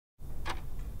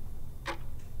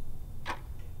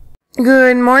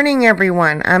Good morning,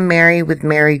 everyone. I'm Mary with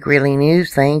Mary Greeley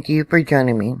News. Thank you for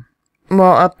joining me.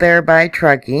 Well, up there by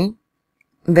Truckee,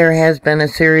 there has been a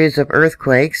series of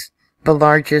earthquakes, the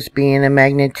largest being a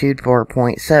magnitude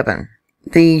 4.7.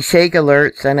 The Shake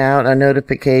Alert sent out a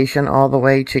notification all the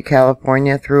way to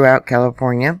California, throughout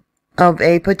California, of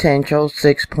a potential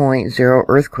 6.0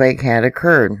 earthquake had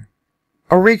occurred.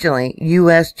 Originally,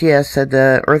 USGS said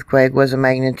the earthquake was a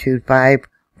magnitude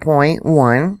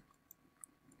 5.1,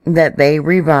 that they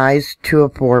revised to a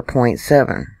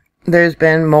 4.7. There's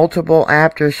been multiple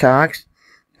aftershocks,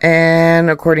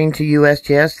 and according to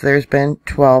USGS, there's been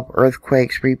 12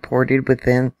 earthquakes reported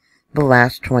within the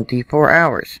last 24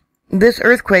 hours. This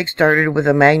earthquake started with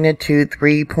a magnitude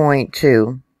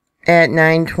 3.2 at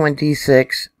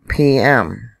 9:26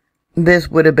 p.m. This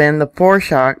would have been the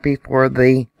foreshock before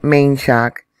the main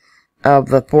shock of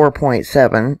the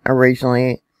 4.7,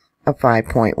 originally a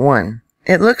 5.1.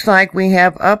 It looks like we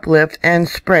have uplift and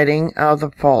spreading of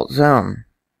the fault zone.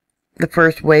 The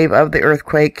first wave of the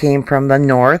earthquake came from the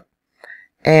north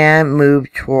and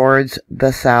moved towards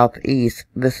the southeast.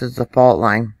 This is the fault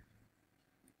line.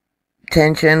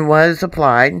 Tension was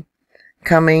applied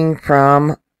coming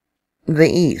from the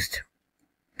east.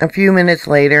 A few minutes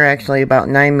later, actually about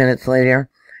 9 minutes later,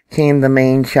 came the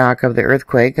main shock of the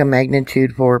earthquake, a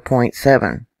magnitude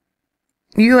 4.7.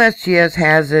 USGS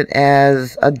has it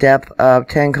as a depth of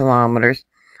 10 kilometers,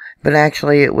 but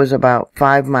actually it was about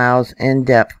 5 miles in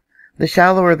depth. The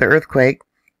shallower the earthquake,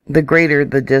 the greater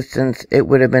the distance it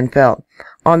would have been felt.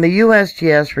 On the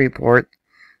USGS report,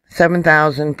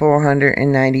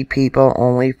 7,490 people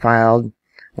only filed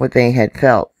what they had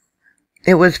felt.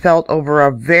 It was felt over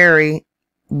a very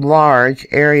large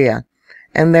area,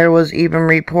 and there was even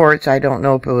reports, I don't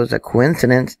know if it was a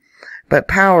coincidence, but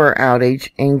power outage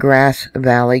in Grass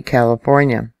Valley,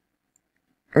 California.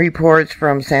 Reports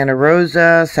from Santa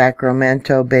Rosa,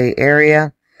 Sacramento Bay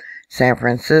Area, San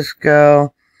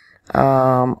Francisco,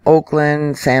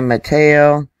 Oakland, San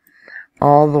Mateo,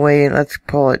 all the way, let's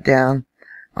pull it down,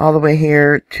 all the way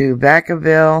here to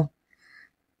Vacaville,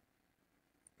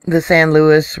 the San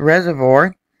Luis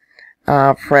Reservoir,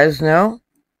 Fresno,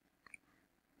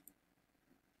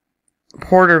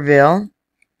 Porterville,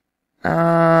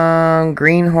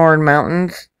 Greenhorn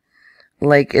Mountains,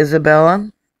 Lake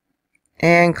Isabella,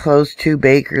 and close to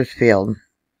Bakersfield.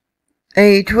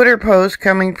 A Twitter post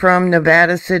coming from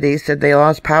Nevada City said they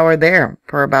lost power there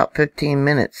for about 15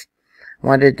 minutes.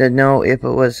 Wanted to know if it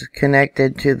was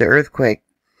connected to the earthquake.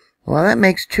 Well, that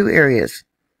makes 2 areas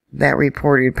that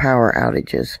reported power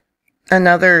outages.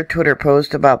 Another Twitter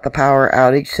post about the power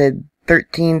outage said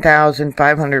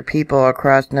 13,500 people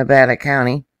across Nevada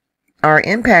County are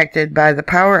impacted by the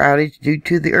power outage due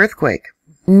to the earthquake.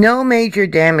 No major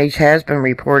damage has been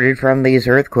reported from these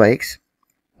earthquakes.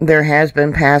 There has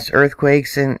been past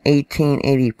earthquakes in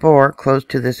 1884. Close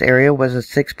to this area was a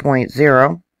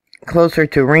 6.0. Closer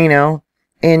to Reno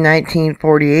in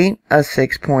 1948, a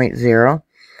 6.0.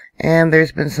 And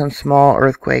there's been some small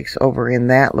earthquakes over in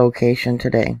that location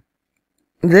today.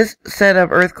 This set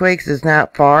of earthquakes is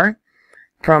not far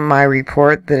from my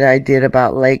report that I did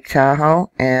about Lake Tahoe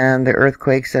and the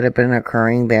earthquakes that have been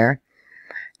occurring there,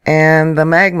 and the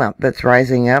magma that's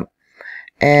rising up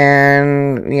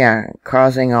and,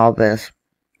 causing all this.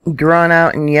 Drawn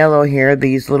out in yellow here,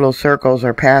 these little circles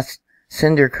are past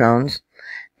cinder cones,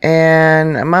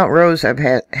 and Mount Rose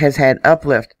has had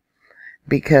uplift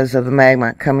because of the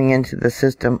magma coming into the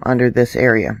system under this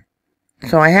area.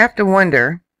 So I have to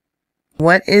wonder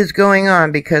what is going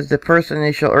on, because the first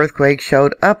initial earthquake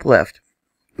showed uplift.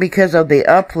 Because of the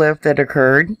uplift that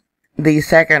occurred, the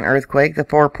second earthquake, the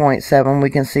 4.7,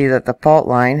 we can see that the fault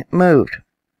line moved,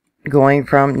 going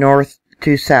from north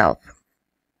to south.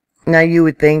 Now you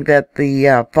would think that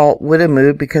the fault would have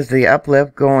moved because of the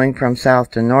uplift going from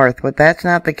south to north, but that's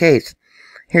not the case.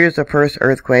 Here's the first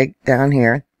earthquake down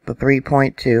here, the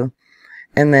 3.2,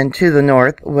 and then to the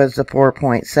north was the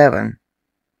 4.7.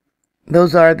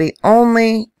 Those are the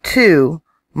only 2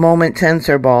 moment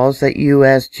tensor balls that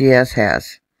USGS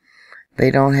has.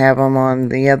 They don't have them on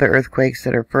the other earthquakes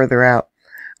that are further out.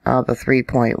 The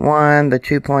 3.1, the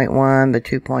 2.1, the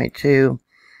 2.2,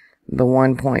 the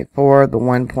 1.4, the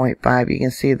 1.5. You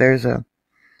can see there's a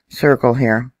circle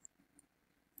here.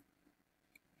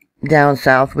 Down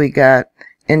south we got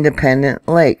Independent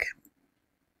Lake.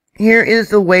 Here is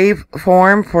the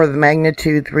waveform for the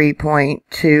magnitude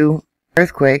 3.2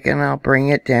 earthquake, and I'll bring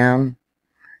it down,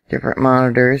 different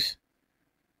monitors,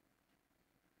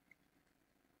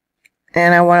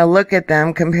 and I want to look at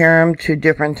them, compare them to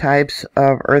different types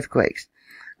of earthquakes.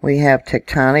 We have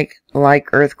tectonic like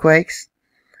earthquakes,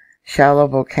 shallow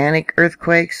volcanic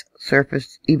earthquakes,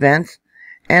 surface events,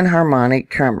 and harmonic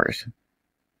tremors.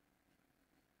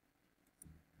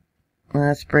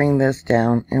 Let's bring this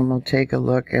down and we'll take a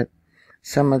look at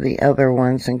some of the other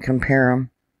ones and compare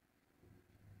them.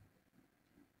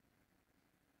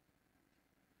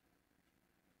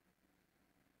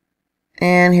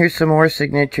 And here's some more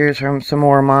signatures from some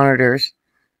more monitors.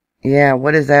 Yeah,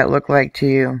 what does that look like to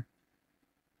you?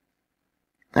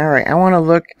 Alright, I want to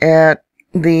look at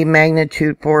the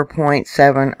magnitude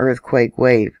 4.7 earthquake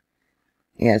wave.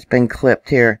 Yeah, it's been clipped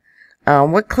here.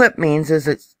 What clip means is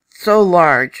it's so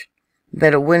large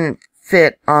that it wouldn't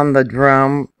fit on the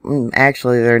drum.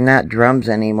 Actually, they're not drums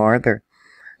anymore. They're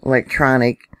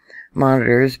electronic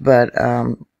monitors, but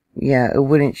yeah, it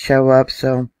wouldn't show up.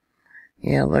 So,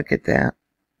 yeah, look at that.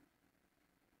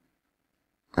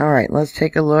 Alright, let's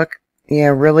take a look. Yeah,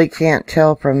 really can't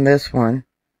tell from this one.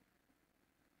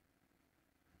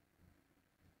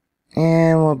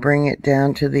 And we'll bring it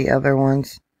down to the other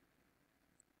ones.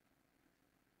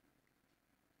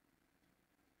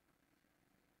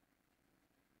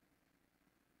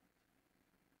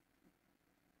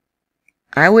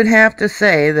 I would have to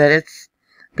say that it's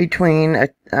between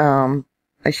a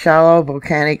shallow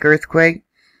volcanic earthquake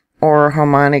or a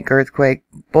harmonic earthquake,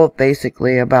 both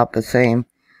basically about the same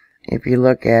if you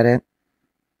look at it.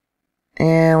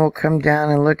 And we'll come down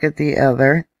and look at the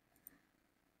other.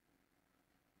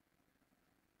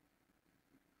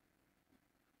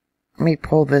 Let me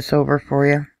pull this over for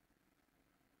you.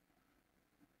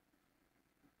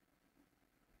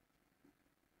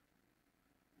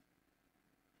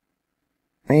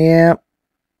 Yep.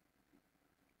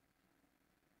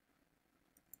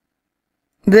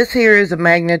 This here is a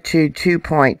magnitude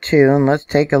 2.2, and let's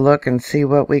take a look and see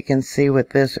what we can see with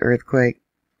this earthquake.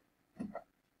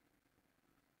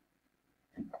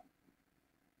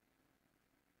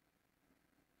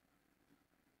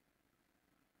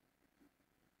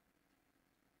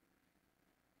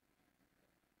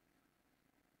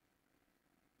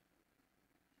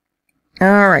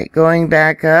 Alright, going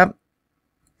back up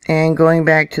and going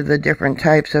back to the different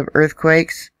types of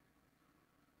earthquakes.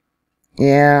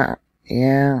 Yeah.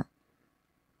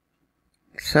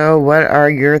 So what are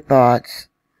your thoughts?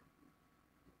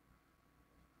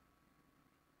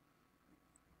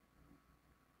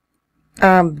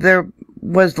 There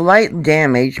was light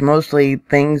damage, mostly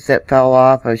things that fell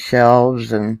off of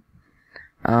shelves and,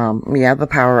 yeah, the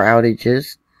power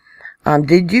outages.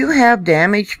 Did you have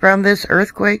damage from this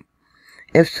earthquake?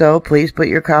 If so, please put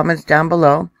your comments down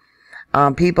below.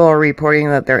 People are reporting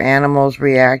that their animals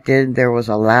reacted. There was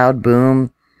a loud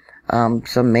boom,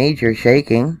 some major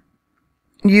shaking.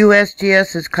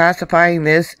 USGS is classifying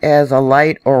this as a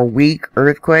light or weak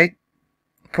earthquake.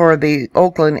 For the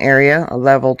Oakland area, a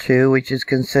level 2, which is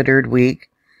considered weak.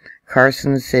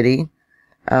 Carson City,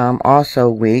 also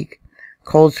weak.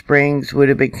 Cold Springs would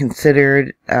have been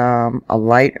considered a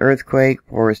light earthquake.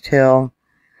 Forest Hill,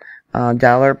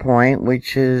 Dollar Point,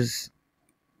 which is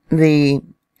the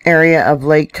area of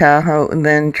Lake Tahoe, and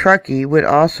then Truckee would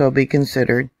also be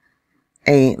considered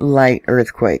a light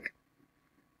earthquake.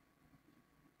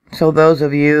 So those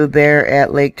of you there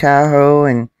at Lake Tahoe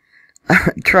and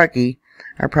Truckee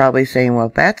are probably saying, well,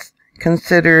 if that's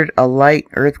considered a light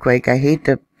earthquake, I hate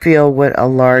to feel what a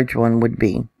large one would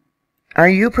be. Are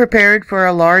you prepared for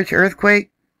a large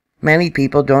earthquake? Many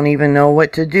people don't even know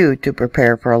what to do to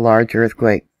prepare for a large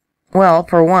earthquake. Well,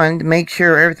 for one, make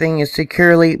sure everything is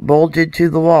securely bolted to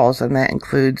the walls, and that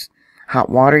includes hot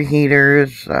water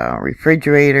heaters,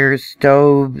 refrigerators,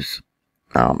 stoves,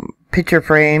 picture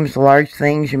frames, large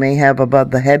things you may have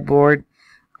above the headboard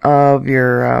of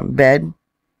your bed.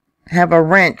 Have a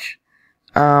wrench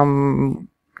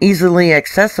easily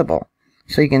accessible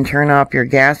so you can turn off your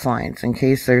gas lines in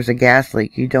case there's a gas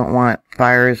leak. You don't want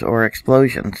fires or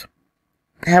explosions.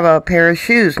 Have a pair of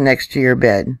shoes next to your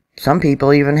bed. Some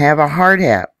people even have a hard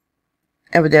hat.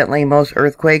 Evidently, most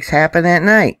earthquakes happen at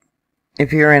night.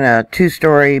 If you're in a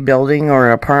 2-story building or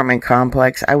an apartment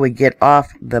complex, I would get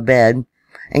off the bed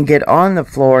and get on the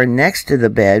floor next to the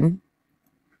bed.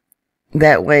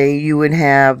 That way you would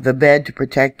have the bed to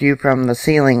protect you from the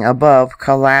ceiling above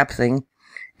collapsing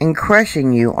and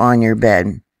crushing you on your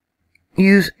bed.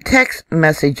 Use text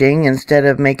messaging instead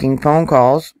of making phone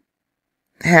calls.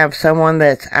 Have someone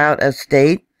that's out of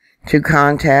state to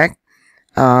contact,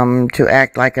 to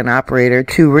act like an operator,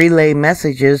 to relay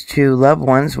messages to loved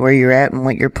ones where you're at and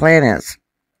what your plan is.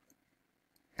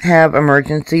 Have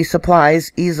emergency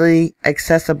supplies easily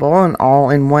accessible and all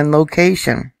in one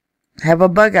location. Have a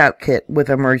bug-out kit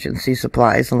with emergency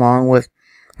supplies along with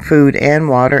food and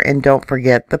water, and don't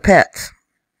forget the pets.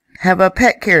 Have a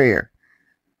pet carrier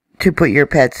to put your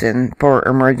pets in for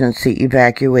emergency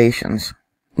evacuations.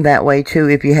 That way, too,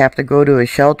 if you have to go to a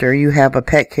shelter, you have a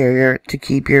pet carrier to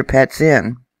keep your pets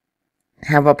in.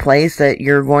 Have a place that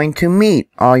you're going to meet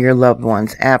all your loved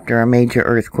ones after a major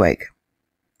earthquake.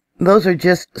 Those are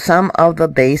just some of the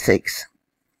basics.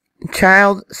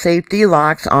 Child safety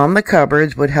locks on the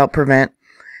cupboards would help prevent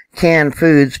canned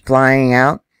foods flying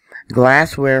out,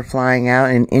 glassware flying out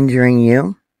and injuring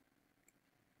you.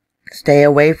 Stay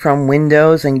away from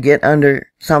windows and get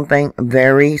under something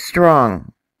very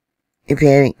strong. If you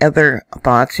have any other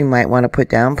thoughts you might want to put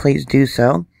down, please do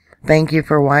so. Thank you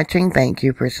for watching. Thank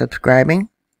you for subscribing.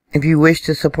 If you wish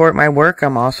to support my work,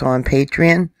 I'm also on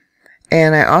Patreon.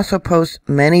 And I also post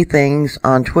many things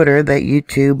on Twitter that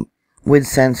YouTube would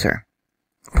censor.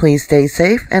 Please stay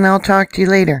safe, and I'll talk to you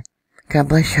later. God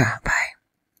bless you. Bye.